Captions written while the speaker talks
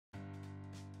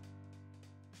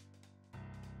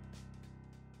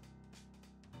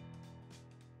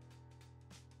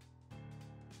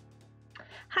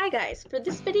Hi guys, for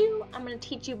this video I'm going to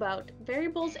teach you about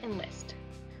variables and list.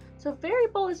 So a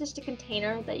variable is just a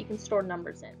container that you can store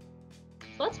numbers in.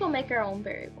 So let's go make our own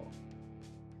variable.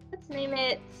 Let's name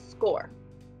it score.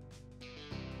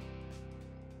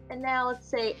 And now let's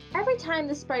say every time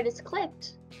the sprite is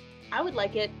clicked, I would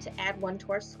like it to add 1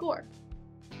 to our score.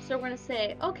 So we're going to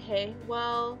say, okay,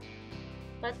 well,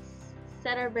 let's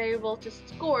set our variable to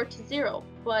score to 0,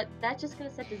 but that's just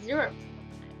going to set to 0.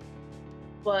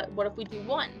 But what if we do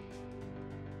 1?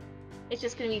 It's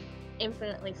just going to be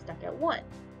infinitely stuck at 1.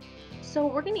 So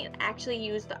we're going to actually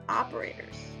use the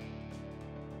operators.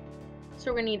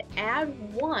 So we're going to need to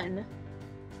add 1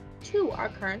 to our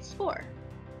current score.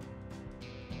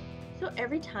 So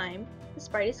every time the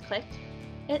sprite is clicked,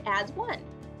 it adds 1.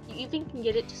 You even can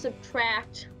get it to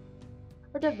subtract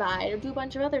or divide or do a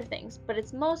bunch of other things, but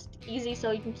it's most easy so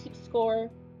you can keep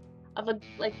score of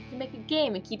you can make a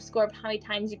game and keep score of how many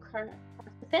times you cross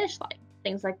the finish line,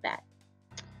 things like that.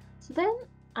 So then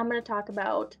I'm going to talk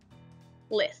about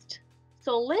list.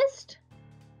 So list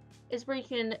is where you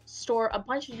can store a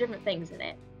bunch of different things in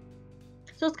it.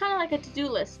 So it's kind of like a to-do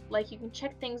list, like you can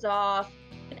check things off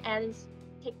and add and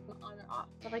take them on and off,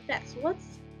 stuff like that. So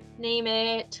let's name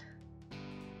it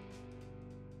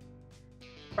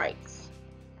sprites.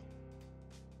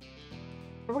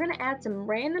 We're going to add some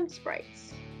random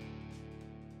sprites.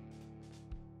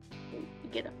 We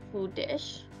get a food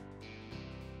dish.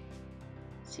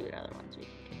 Let's see what other ones we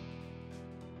can get.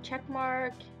 Check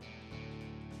mark,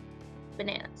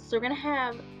 bananas. So we're going to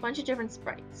have a bunch of different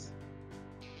sprites.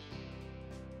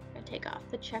 I'm going to take off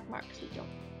the check mark because we don't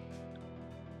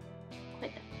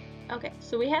quite that. Okay,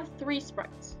 so we have 3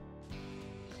 sprites.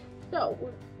 So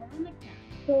we're on the cat.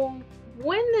 So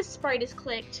when this sprite is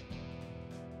clicked,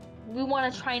 we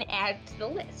want to try and add to the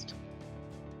list.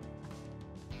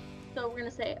 So we're going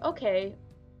to say, okay,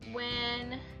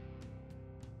 when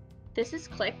this is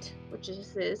clicked, which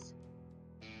this is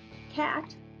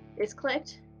cat is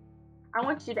clicked, I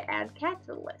want you to add cat to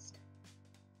the list.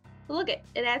 So look it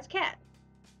adds cat.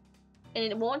 And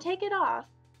it won't take it off,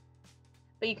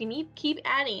 but you can keep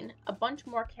adding a bunch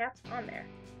more cats on there.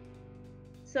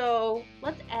 So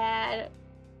let's add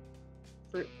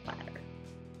fruit platter.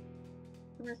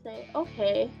 I'm going to say,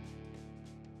 okay,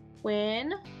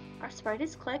 when our sprite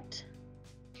is clicked,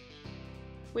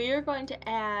 we are going to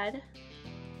add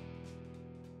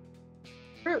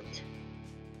fruit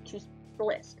to the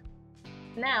list.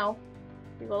 Now,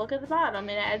 if you go look at the bottom,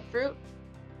 it adds fruit.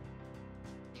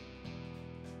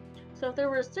 So if there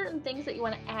were certain things that you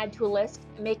want to add to a list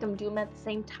and make them do them at the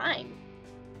same time,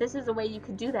 this is a way you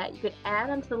could do that. You could add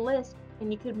them to the list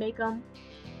and you could make them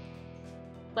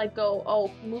like go,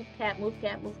 oh, move cat, move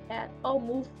cat, move cat, oh,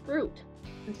 move fruit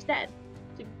instead,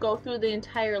 to go through the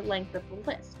entire length of the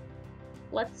list.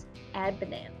 Let's add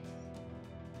bananas.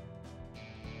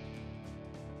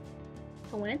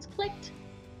 So when it's clicked,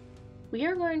 we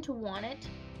are going to want it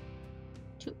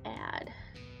to add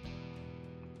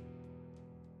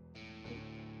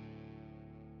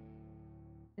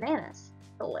bananas to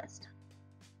the list.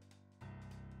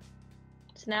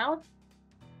 So now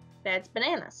that's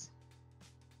bananas.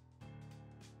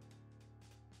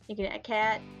 You can add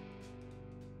cat,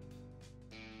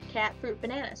 fruit,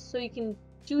 bananas. So you can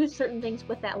do certain things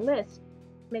with that list,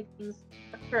 make things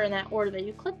occur in that order that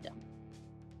you clicked them.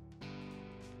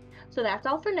 So that's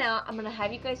all for now. I'm going to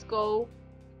have you guys go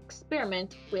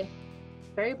experiment with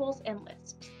variables and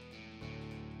lists.